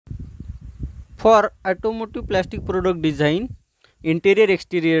For automotive plastic product design, interior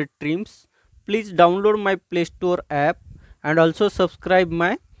exterior trims, please download my Play Store app and also subscribe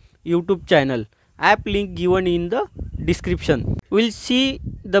my YouTube channel. App link given in the description. We'll see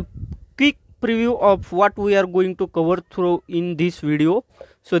the quick preview of what we are going to cover through in this video.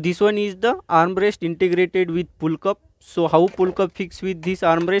 So this one is the armrest integrated with pull cup. So how pull cup fix with this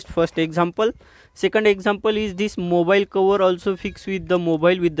armrest, first example. Second example is this mobile cover also fix with the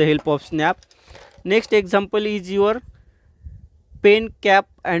mobile with the help of snap. Next example is your pen cap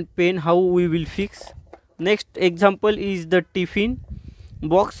and pen, how we will fix. Next example is the tiffin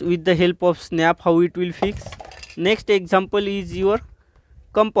box with the help of snap, how it will fix. Next example is your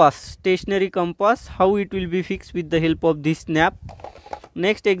compass, stationary compass, how it will be fixed with the help of this snap.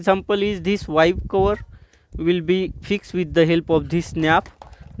 Next example is this wipe cover will be fixed with the help of this snap.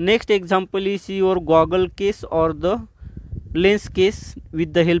 Next example is your goggle case or the lens case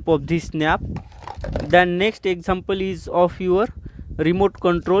with the help of this snap. Then next example is of your remote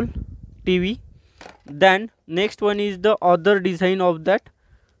control TV. Then next one is the other design of that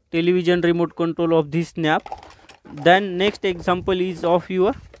television remote control of this snap. Then next example is of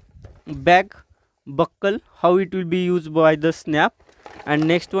your bag buckle, how it will be used by the snap. And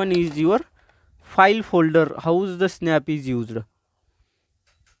next one is your file folder, how the snap is used.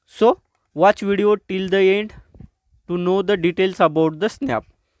 So watch video till the end to know the details about the snap.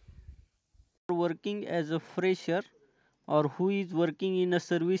 Working as a fresher or who is working in a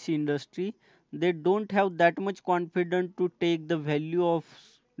service industry, they don't have that much confidence to take the value of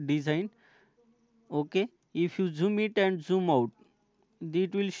design. Okay, if you zoom it and zoom out,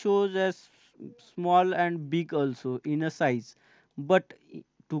 it will show as small and big also in a size, but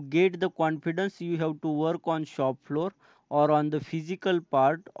to get the confidence you have to work on shop floor or on the physical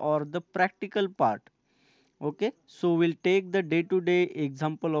part or the practical part. Okay, so we'll take the day-to-day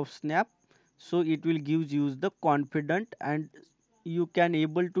example of snap, so it will give you the confidence and you can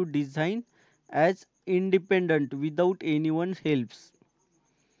able to design as independent without anyone's helps.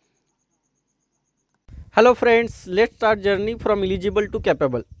 Hello friends, let's start journey from eligible to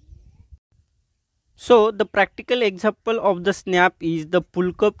capable. So the practical example of the snap is the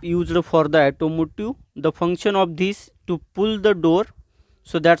pull cup used for the automotive. The function of this to pull the door,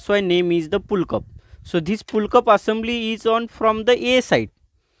 so that's why name is the pull cup. So this pull cup assembly is on from the A side,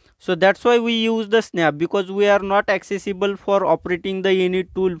 so that's why we use the snap, because we are not accessible for operating the any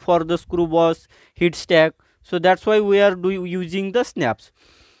tool for the screw boss, heat stack, so that's why we are using the snaps.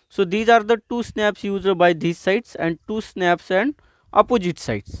 So these are the two snaps used by these sides and two snaps and opposite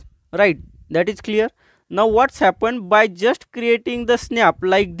sides, right? That is clear. Now what's happened, by just creating the snap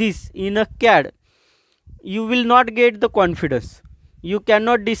like this in a CAD, you will not get the confidence. You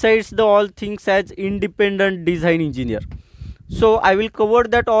cannot decide the all things as independent design engineer. So I will cover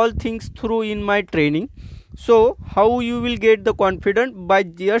that all things through in my training. So how you will get the confidence, by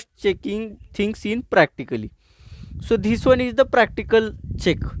just checking things in practically. So this one is the practical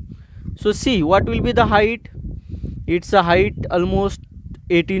check. So see what will be the height. It's a height almost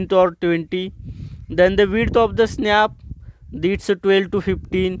 18 or 20. Then the width of the snap, it's a 12 to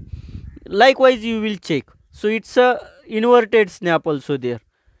 15. Likewise you will check. So it's a inverted snap also there.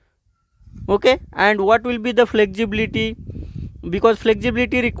 Okay, and what will be the flexibility, because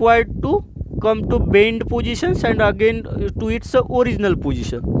flexibility required to come to bend positions and again to its original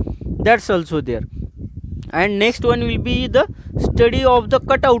position, that's also there. And next one will be the study of the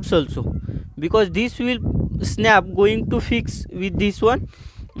cutouts also, because this will snap going to fix with this one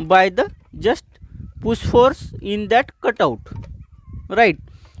by the just push force in that cutout, right?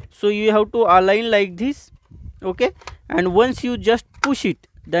 So you have to align like this. Okay, and once you just push it,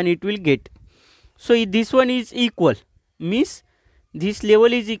 then it will get. So this one is equal, means this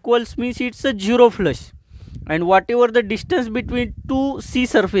level is equals, means it's a zero flush, and whatever the distance between two C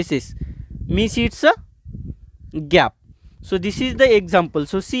surfaces, means it's a gap. So this is the example.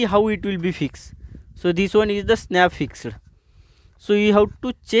 So see how it will be fixed. So this one is the snap fixed. So you have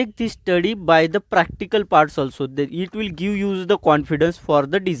to check this study by the practical parts also, that it will give you the confidence for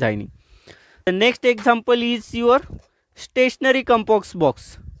the designing. The next example is your stationary compass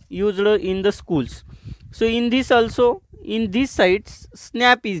box used in the schools. So in this also, in this sides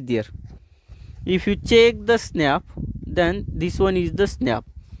snap is there. If you check the snap, then this one is the snap.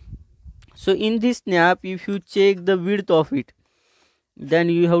 So in this snap, if you check the width of it, then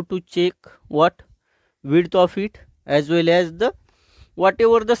you have to check what width of it as well as the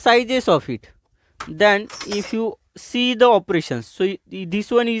whatever the sizes of it. Then if you see the operations, so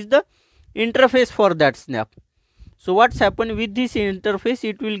this one is the interface for that snap. So what's happened with this interface,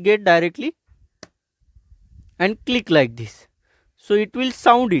 it will get directly and click like this. So it will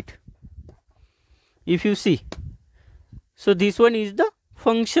sound it. if you see. So this one is the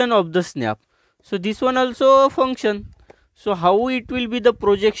function of the snap. So this one also a function. So how it will be the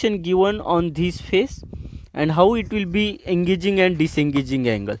projection given on this face, and how it will be engaging and disengaging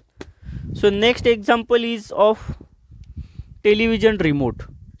angle. So next example is of television remote.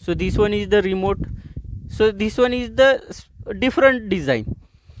 So this one is the remote. So this one is the different design.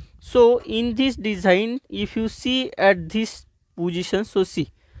 So in this design, if you see at this position, so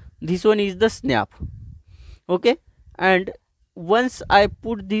see, this one is the snap. Okay, and once I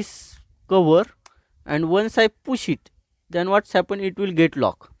put this cover and once I push it, then what's happen, it will get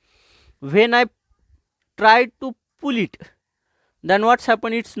lock. When I try to pull it, then what's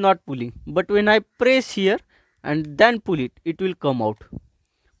happen, it's not pulling. But when I press here and then pull it, it will come out.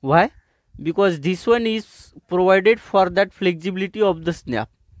 Why? Because this one is provided for that flexibility of the snap.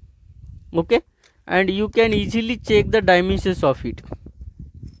 Okay, and you can easily check the dimensions of it.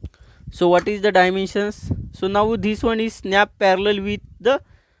 So what is the dimensions? So now this one is snap parallel with the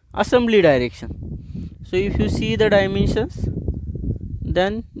assembly direction. So if you see the dimensions,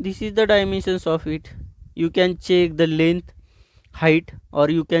 then this is the dimensions of it. You can check the length, height, or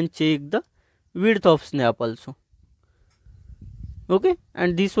you can check the width of snap also. Okay,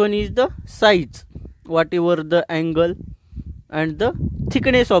 and this one is the sides, whatever the angle and the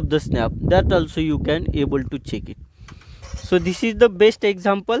thickness of the snap, that also you can able to check it. So this is the best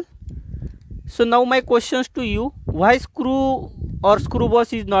example. So now my questions to you, why screw or screw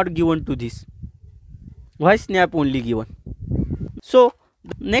boss is not given to this? Why snap only given? So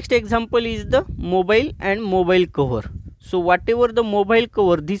the next example is the mobile and mobile cover. So whatever the mobile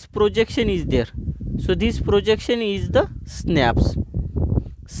cover, this projection is there. So this projection is the snaps.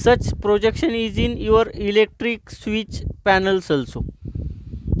 Such projection is in your electric switch panels also,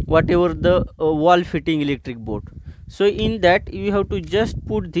 whatever the wall fitting electric board. So in that you have to just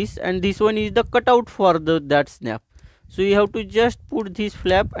put this, and this one is the cutout for that snap. So you have to just put this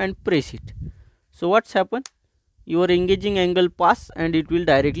flap and press it. So what's happened, your engaging angle pass and it will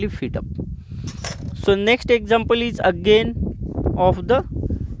directly fit up. So next example is again of the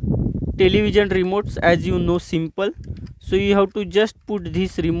television remotes. As you know, simple. So you have to just put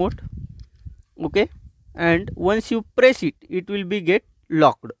this remote, okay, and once you press it, it will be get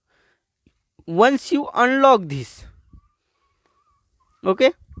locked. Once you unlock this,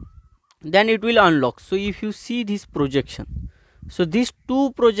 okay, then it will unlock. So if you see this projection, so this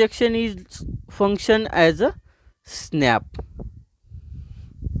two projection is function as a snap.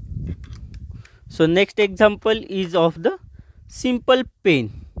 So next example is of the simple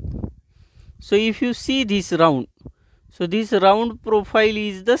pen. So if you see this round, so this round profile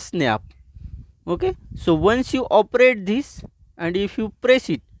is the snap. Okay, so once you operate this and if you press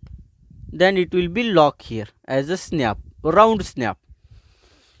it, then it will be lock here as a snap, round snap.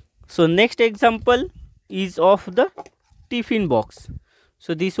 So next example is of the tiffin box.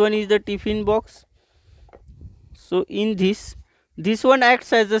 So this one is the tiffin box. So in this one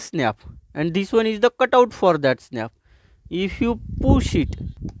acts as a snap, and this one is the cutout for that snap. If you push it,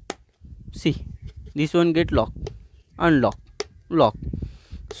 see, this one get lock, unlock, lock.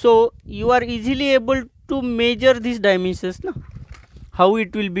 So you are easily able to measure these dimensions now. How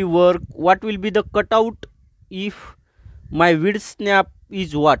it will be work, what will be the cutout if my width snap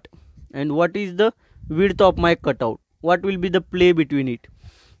is what, and what is the width of my cutout, what will be the play between it,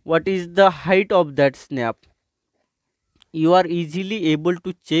 what is the height of that snap. You are easily able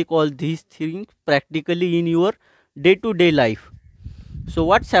to check all these things practically in your day-to-day life. So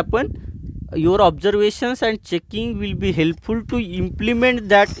what's happened, your observations and checking will be helpful to implement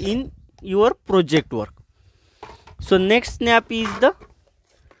that in your project work. So next snap is the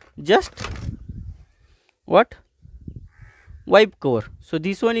just what, wipe cover. So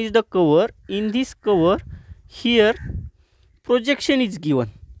this one is the cover. In this cover here projection is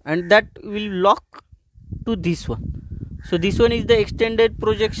given, and that will lock to this one. So this one is the extended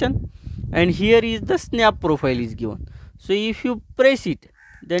projection, and here is the snap profile is given. So if you press it,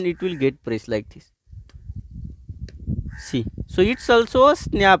 then it will get pressed like this. See, so it's also a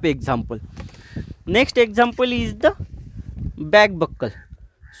snap example. Next example is the back buckle.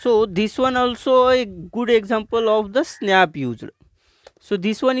 So this one also a good example of the snap used. So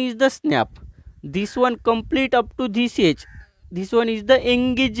this one is the snap, this one complete up to this edge, this one is the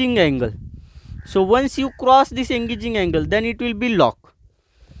engaging angle. So once you cross this engaging angle, then it will be lock.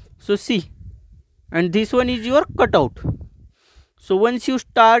 So see, and this one is your cutout. So once you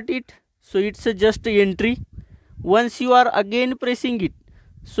start it, so it's just a entry. Once you are again pressing it,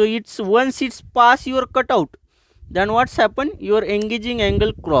 so it's once it's pass your cutout, then what's happened, your engaging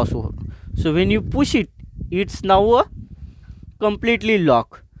angle crossover. So when you push it, it's now a completely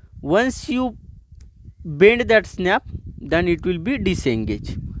lock. Once you bend that snap, then it will be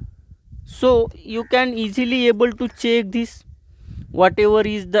disengage. So you can easily able to check this, whatever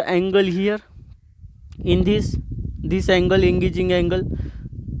is the angle here in this angle, engaging angle,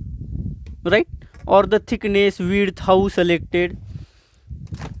 right, or the thickness, width, how selected.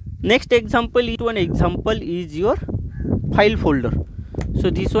 Next example is your file folder. So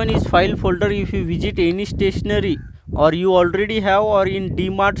this one is file folder. If you visit any stationery, or you already have, or in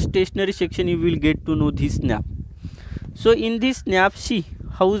DMart stationery section, you will get to know this snap. So in this snap, see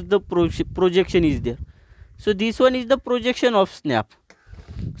how is the projection is there. So this one is the projection of snap.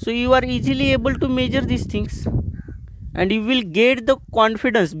 So you are easily able to measure these things, and you will get the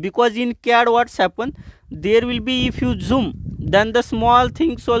confidence, because in CAD what's happen, there will be, if you zoom, then the small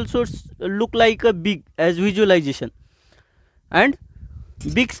things also look like a big as visualization, and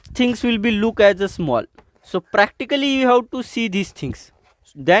big things will be look as a small. So practically you have to see these things,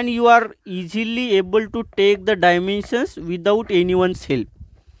 then you are easily able to take the dimensions without anyone's help.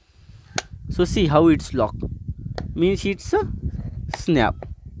 So see how it's lock, means it's a snap,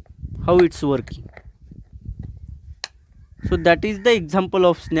 how it's working. So that is the example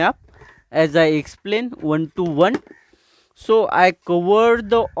of snap, as I explained one to one. So I covered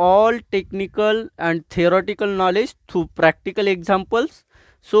the all technical and theoretical knowledge through practical examples.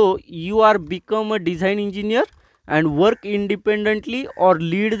 So you are become a design engineer and work independently or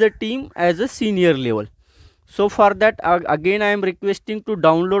lead the team as a senior level. So for that, again I am requesting to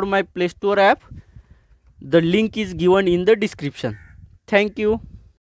download my Play Store app. The link is given in the description. Thank you.